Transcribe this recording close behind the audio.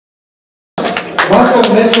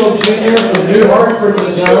Russell Mitchell Jr. from New Hartford,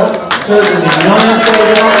 Missouri, serves in the United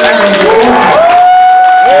States Army and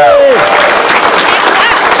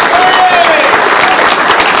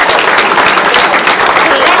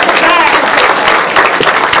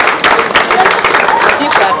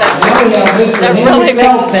That really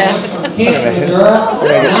makes it bad. I'm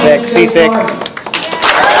gonna get sick, seasick.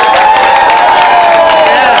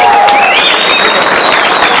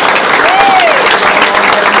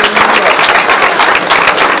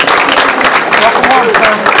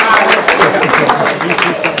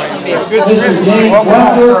 Mr. James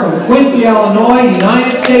Butler from Quincy, Illinois,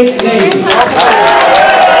 United States Navy.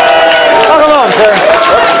 Welcome home, sir.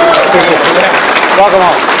 Welcome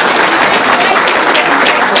home.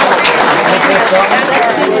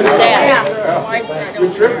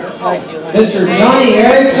 Mr. Johnny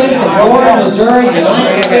Erickson from Warren, Missouri,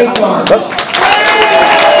 United States Army.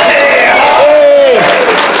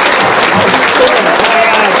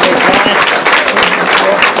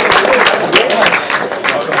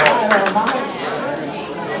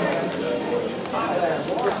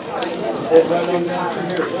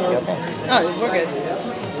 Oh, we're good.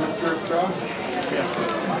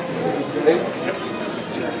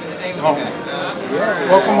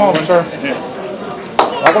 Welcome home, sir.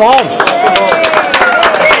 Welcome home.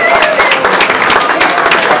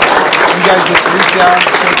 You guys just reach out and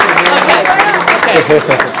shake your hand. Okay.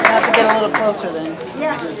 I have to get a little closer then.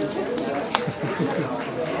 Yeah.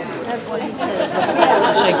 That's what he said.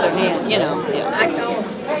 Shake their hand, you know. Yeah.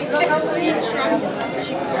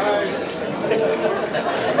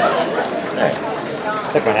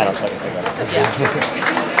 Stick my hand up so I can say that.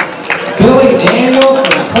 Billy Daniel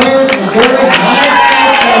from Clarence, Missouri, United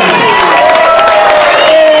States Navy.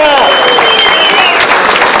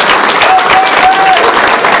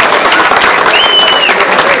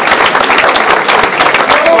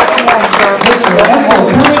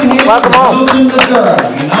 Welcome home.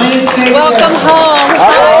 Welcome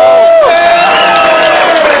home.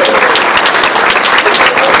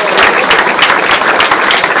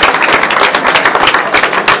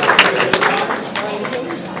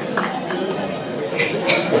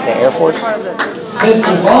 Is that Air Force?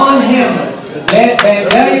 Mr. Vaughn Hammond,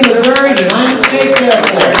 Vandalia, Missouri, United States Air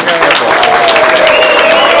Force.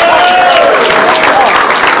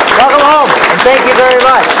 Welcome home, and thank you very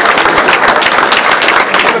much.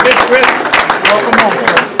 Have a good trip. Welcome home,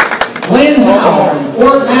 sir. Glenn Howard,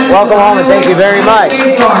 Fort Madison, Welcome home, and thank you very much.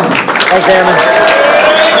 United States Army. Thanks, Airman.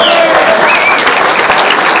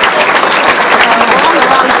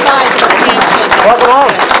 Welcome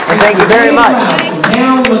home, and thank you very much.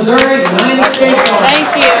 Now, Missouri, United States Army.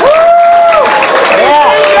 Thank you. Yeah.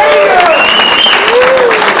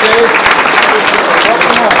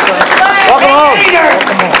 Welcome home.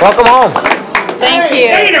 Welcome home. Thank you.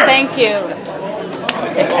 Thank you.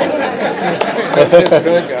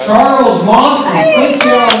 Charles Moss from Quincy,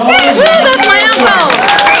 Illinois. Woo, that's my uncle.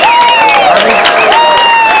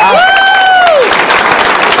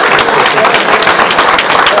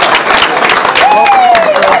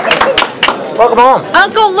 Welcome home.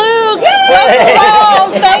 Uncle Luke, welcome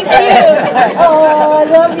home. Thank you. Oh, I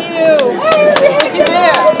love you. Look at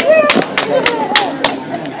there.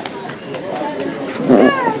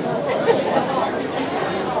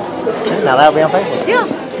 Now that'll be on Facebook. Yeah,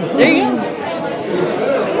 there you go.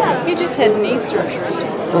 He just had knee surgery.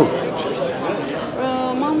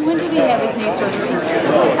 Mom, when did he have his knee surgery?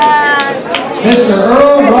 Mr.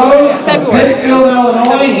 Earl Rose from February. Pittsfield,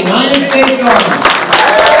 Illinois, United States Army.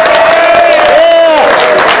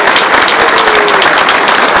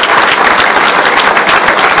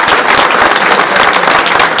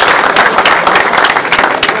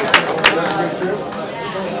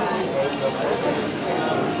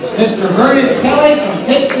 Mr. Vernon Kelly from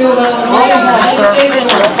Pittsfield, Illinois, United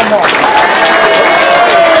States Army.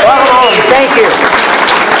 Welcome home. Thank you.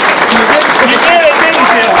 You did it, didn't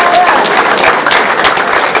you?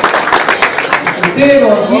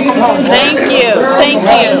 Thank you. Thank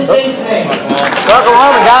you. Welcome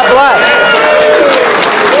home, and God bless.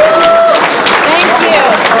 Thank you.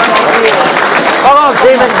 Welcome home,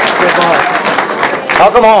 Stephen.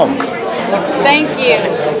 Welcome home. Thank you.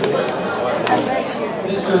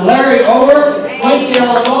 Mr. Larry Over, Quincy,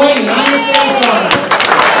 Illinois, United States Army.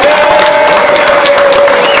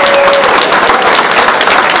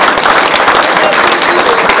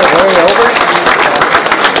 Larry Over?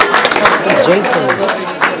 Jason.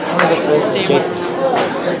 Jason.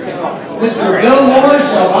 Mr. Bill Morris,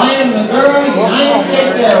 Cheyenne, Missouri, United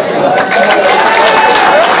States Air Force.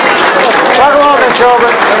 Welcome home, Mr. Over.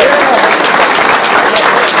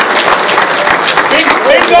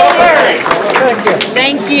 Big go, Larry. Thank you. Thank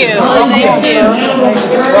Thank you. Thank you.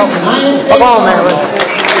 Come on, Marilyn.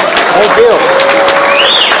 Thank you.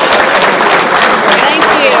 Thank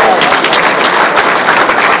you.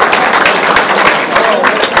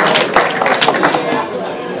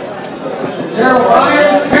 Gerald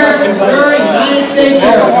Byers, Paris, Missouri, United States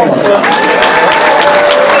Air Force.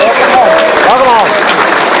 Welcome home.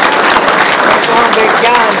 Come on, Big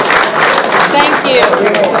John. Thank you.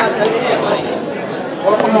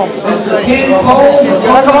 Mr. Ken Cole.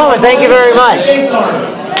 Welcome home and thank you very much. Thank you.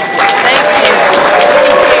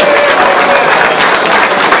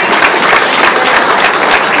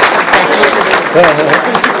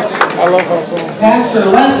 I love that song. Pastor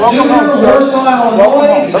Les Jr., Warsaw,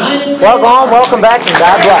 Illinois, United States. Welcome home, welcome back, and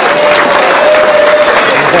God bless.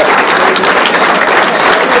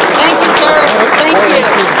 Thank you, sir. Thank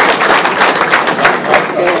you.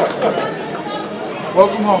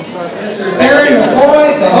 Welcome home, sir. Mr. Barry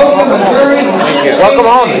McCoy, Cahokia, Missouri, United States. Welcome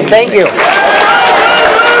home and thank you. Thank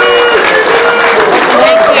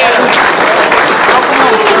you.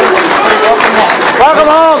 Welcome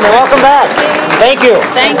home and welcome back. Thank you.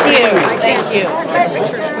 Thank you. Thank you.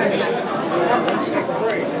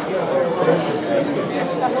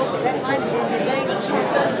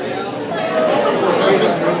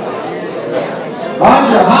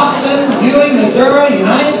 Roger Hobson, Ewing, Missouri,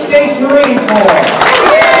 United States Marine Corps.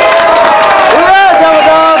 Hoorah, Double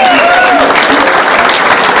Dog!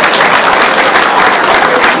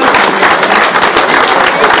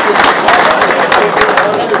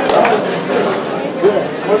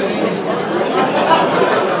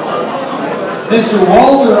 Mr.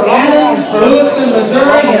 Walter Adams, Lewiston,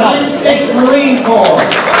 Missouri, United States Marine Corps.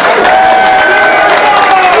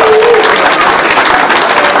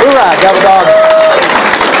 Hoorah, Double Dog!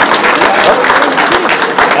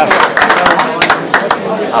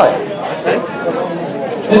 Oh, yeah.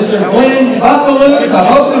 Mr. Glenn Buckaloo,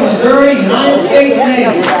 Cahokia, Missouri, United States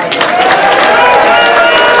Navy.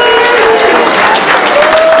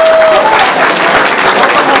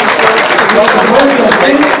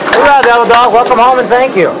 Hoorah, Double Dog! Welcome home and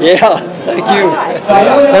thank you. Yeah, thank you.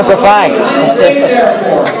 Simplifying. United States Air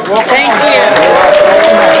Force. Thank you.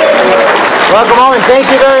 Welcome home and thank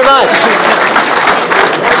you very much.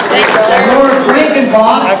 Thank you, sir. North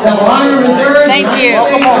Rankenbach, Delaware, Missouri. Thank you.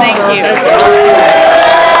 Thank you.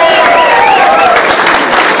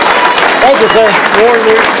 Thank you, sir.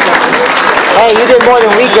 Hey, you did more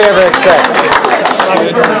than we could ever expect.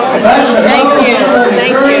 Thank you.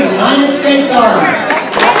 Thank you. United States Army.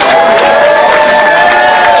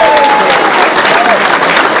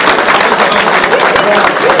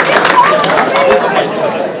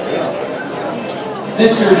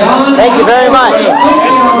 Mr. Don. Thank you very much. United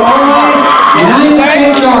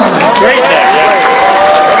States Army. Great day.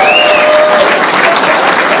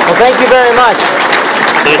 Well, thank you very much.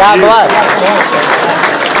 God bless.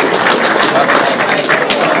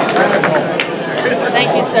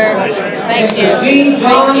 Thank you, sir. Thank you. Gene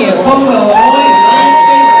John, Thank you. Tacoma, Illinois, United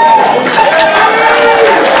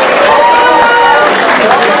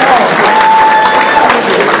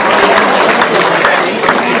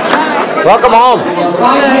Welcome home.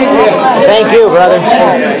 Thank you, brother.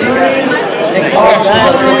 Thank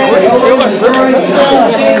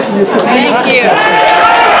you.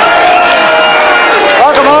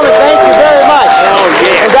 Welcome home and thank you very much.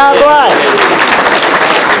 And God bless.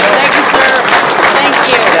 Thank you, sir.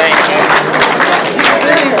 Thank you.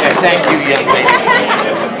 Thank you, young lady.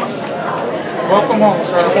 Welcome home,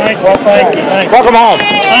 sir. Thank you. Thank you. Thank you. Welcome home.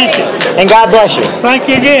 Thank you. And God bless you. Thank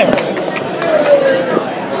you again.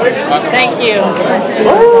 Thank you.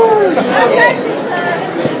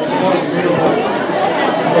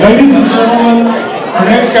 Ladies and gentlemen, our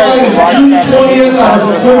next flight is June 20th out of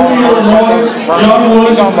Quincy, Illinois. John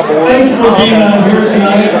Wood, thank you for being out here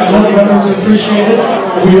tonight. I hope veterans appreciate it.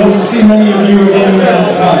 We hope to see many of you again at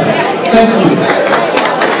that time. Thank you.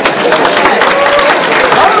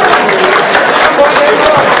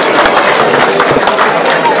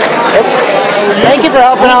 Thank you for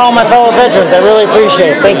helping out all my fellow veterans. I really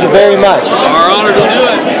appreciate it. Thank you very much. Our honor to do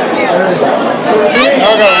it.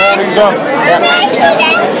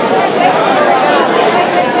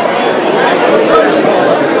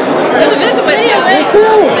 Good to visit with you.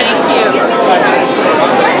 Thank you.